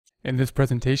In this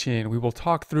presentation, we will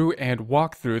talk through and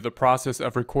walk through the process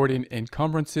of recording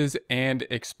encumbrances and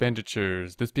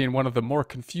expenditures, this being one of the more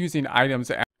confusing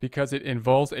items because it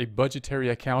involves a budgetary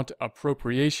account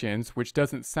appropriations, which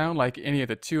doesn't sound like any of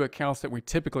the two accounts that we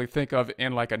typically think of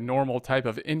in like a normal type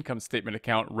of income statement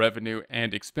account, revenue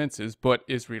and expenses, but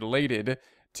is related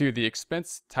to the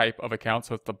expense type of account.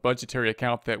 So it's the budgetary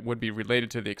account that would be related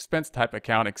to the expense type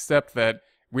account, except that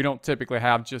we don't typically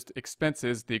have just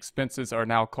expenses. The expenses are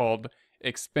now called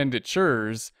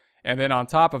expenditures. And then on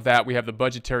top of that, we have the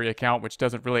budgetary account, which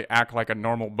doesn't really act like a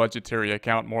normal budgetary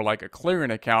account, more like a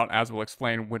clearing account, as we'll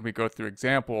explain when we go through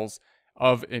examples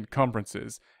of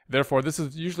encumbrances. Therefore, this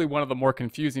is usually one of the more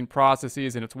confusing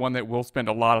processes, and it's one that we'll spend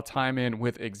a lot of time in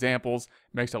with examples.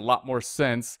 It makes a lot more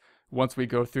sense once we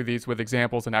go through these with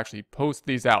examples and actually post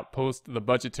these out. Post the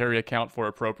budgetary account for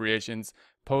appropriations,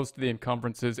 post the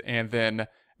encumbrances, and then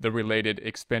the related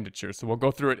expenditures. So we'll go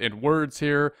through it in words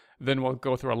here, then we'll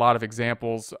go through a lot of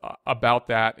examples about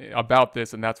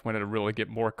this, and that's when it'll really get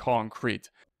more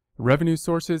concrete. Revenue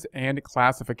sources and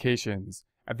classifications.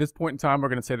 At this point in time, we're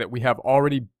going to say that we have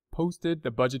already posted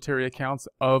the budgetary accounts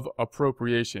of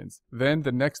appropriations. Then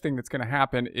the next thing that's going to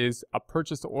happen is a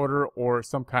purchase order or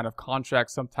some kind of contract,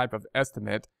 some type of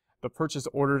estimate. The purchase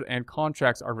orders and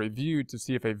contracts are reviewed to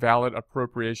see if a valid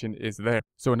appropriation is there.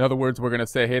 So in other words, we're going to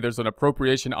say, hey, there's an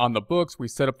appropriation on the books. We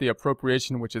set up the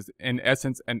appropriation, which is in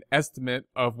essence an estimate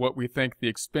of what we think the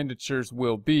expenditures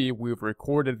will be. We've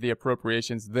recorded the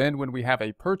appropriations. Then when we have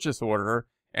a purchase order,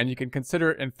 and you can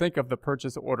consider and think of the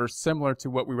purchase order similar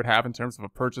to what we would have in terms of a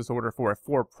purchase order for a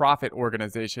for-profit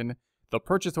organization. The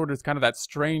purchase order is kind of that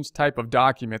strange type of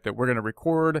document that we're going to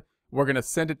record. We're going to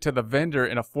send it to the vendor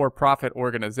in a for-profit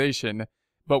organization,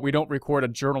 but we don't record a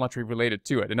journal entry related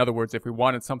to it. In other words, if we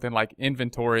wanted something like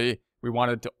inventory, we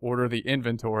wanted to order the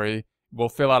inventory, we'll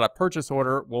fill out a purchase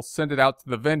order, we'll send it out to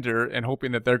the vendor and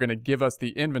hoping that they're going to give us the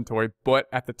inventory. But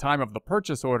at the time of the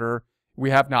purchase order,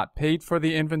 we have not paid for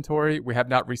the inventory, we have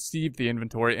not received the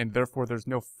inventory, and therefore there's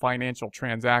no financial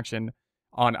transaction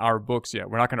on our books yet.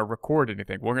 We're not going to record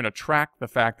anything. We're going to track the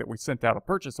fact that we sent out a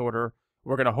purchase order.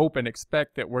 We're going to hope and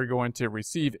expect that we're going to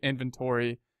receive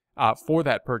inventory for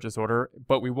that purchase order,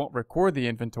 but we won't record the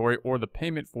inventory or the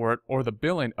payment for it or the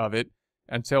billing of it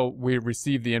until we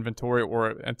receive the inventory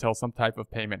or until some type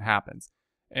of payment happens.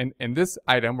 And in this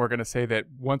item, we're going to say that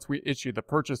once we issue the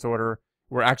purchase order,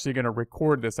 we're actually going to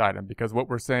record this item, because what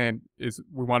we're saying is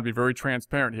we want to be very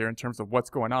transparent here in terms of what's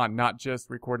going on, not just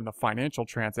recording the financial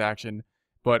transaction,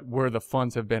 but where the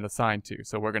funds have been assigned to.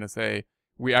 So we're going to say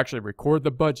we actually record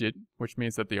the budget, which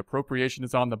means that the appropriation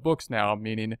is on the books now,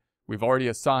 meaning we've already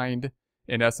assigned,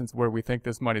 in essence, where we think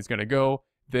this money is going to go.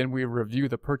 Then we review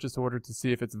the purchase order to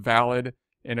see if it's valid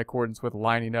in accordance with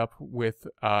lining up with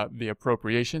the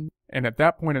appropriation. And at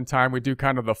that point in time, we do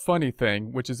kind of the funny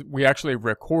thing, which is we actually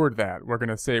record that. We're going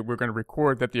to say we're going to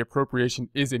record that the appropriation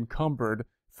is encumbered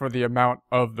for the amount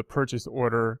of the purchase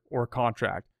order or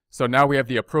contract. So now we have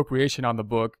the appropriation on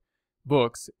the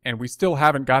books, and we still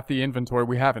haven't got the inventory.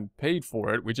 We haven't paid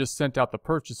for it. We just sent out the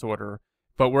purchase order,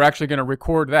 but we're actually going to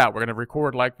record that. We're going to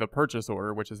record like the purchase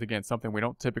order, which is again something we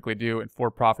don't typically do in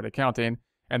for-profit accounting.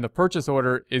 And the purchase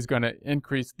order is going to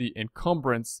increase the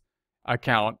encumbrance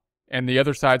account, and the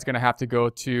other side's going to have to go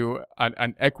to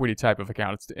an equity type of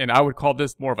account. And I would call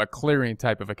this more of a clearing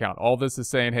type of account. All this is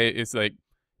saying, hey, it's like,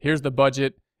 here's the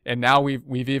budget, and now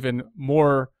we've even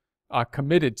more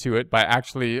committed to it by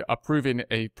actually approving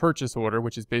a purchase order,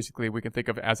 which is basically we can think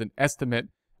of as an estimate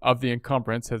of the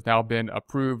encumbrance has now been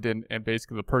approved, and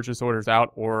basically the purchase order is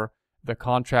out or the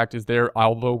contract is there,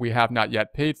 although we have not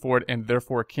yet paid for it, and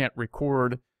therefore can't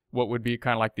record what would be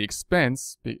kind of like the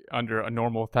expense under a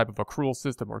normal type of accrual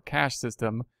system or cash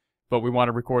system. But we want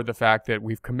to record the fact that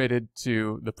we've committed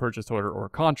to the purchase order or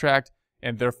contract,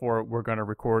 and therefore we're going to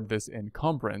record this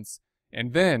encumbrance.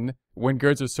 And then, when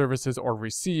goods or services are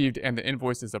received and the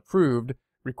invoice is approved,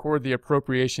 record the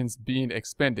appropriations being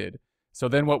expended. So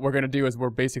then what we're going to do is we're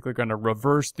basically going to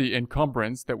reverse the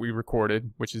encumbrance that we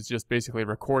recorded, which is just basically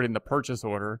recording the purchase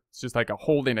order. It's just like a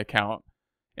holding account.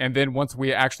 And then once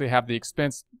we actually have the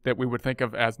expense that we would think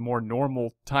of as more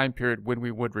normal time period when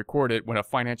we would record it, when a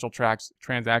financial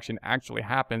transaction actually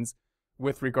happens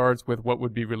with regards with what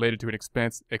would be related to an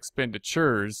expense,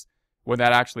 expenditures, when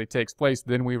that actually takes place,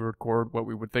 then we record what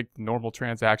we would think the normal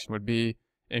transaction would be,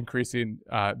 increasing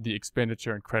the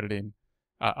expenditure and crediting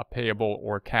a payable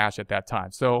or cash at that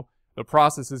time. So the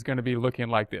process is going to be looking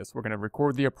like this. We're going to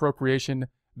record the appropriation.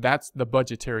 That's the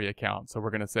budgetary account. So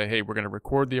we're going to say, hey, we're going to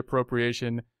record the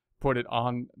appropriation, put it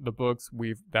on the books.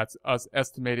 That's us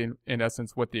estimating, in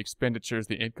essence, what the expenditures,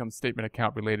 the income statement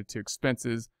account related to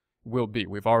expenses, will be.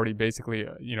 We've already basically,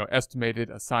 estimated,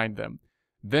 assigned them.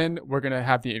 Then we're going to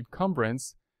have the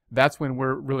encumbrance. That's when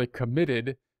we're really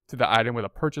committed to the item with a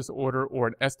purchase order or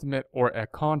an estimate or a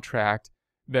contract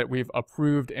that we've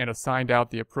approved and assigned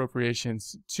out the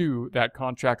appropriations to that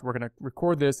contract. We're going to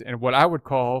record this in what I would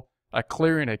call a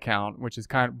clearing account, which is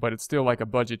but it's still like a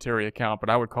budgetary account, but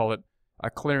I would call it a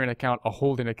clearing account, a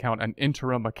holding account, an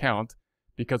interim account,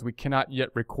 because we cannot yet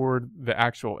record the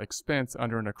actual expense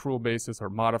under an accrual basis or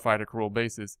modified accrual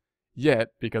basis yet,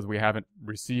 because we haven't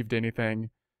received anything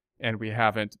and we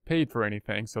haven't paid for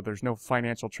anything. So there's no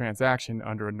financial transaction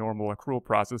under a normal accrual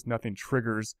process. Nothing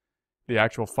triggers the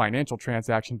actual financial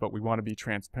transaction, but we want to be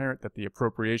transparent that the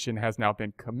appropriation has now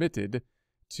been committed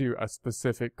to a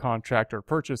specific contract or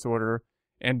purchase order.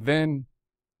 And then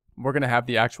we're going to have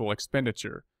the actual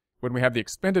expenditure. When we have the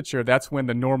expenditure, that's when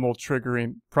the normal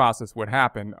triggering process would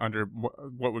happen under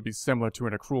what would be similar to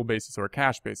an accrual basis or a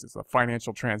cash basis. A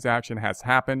financial transaction has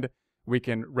happened. We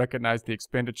can recognize the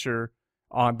expenditure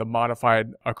on the modified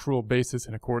accrual basis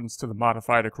in accordance to the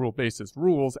modified accrual basis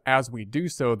rules. As we do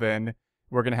so, then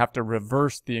we're going to have to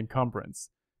reverse the encumbrance,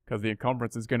 because the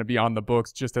encumbrance is going to be on the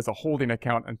books just as a holding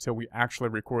account until we actually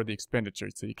record the expenditure.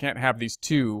 So you can't have these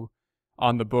two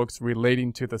on the books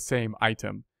relating to the same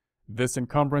item. This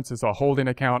encumbrance is a holding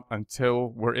account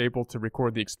until we're able to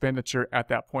record the expenditure. At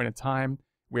that point in time,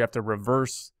 we have to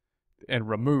reverse and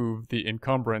remove the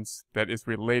encumbrance that is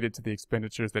related to the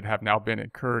expenditures that have now been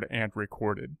incurred and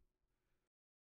recorded.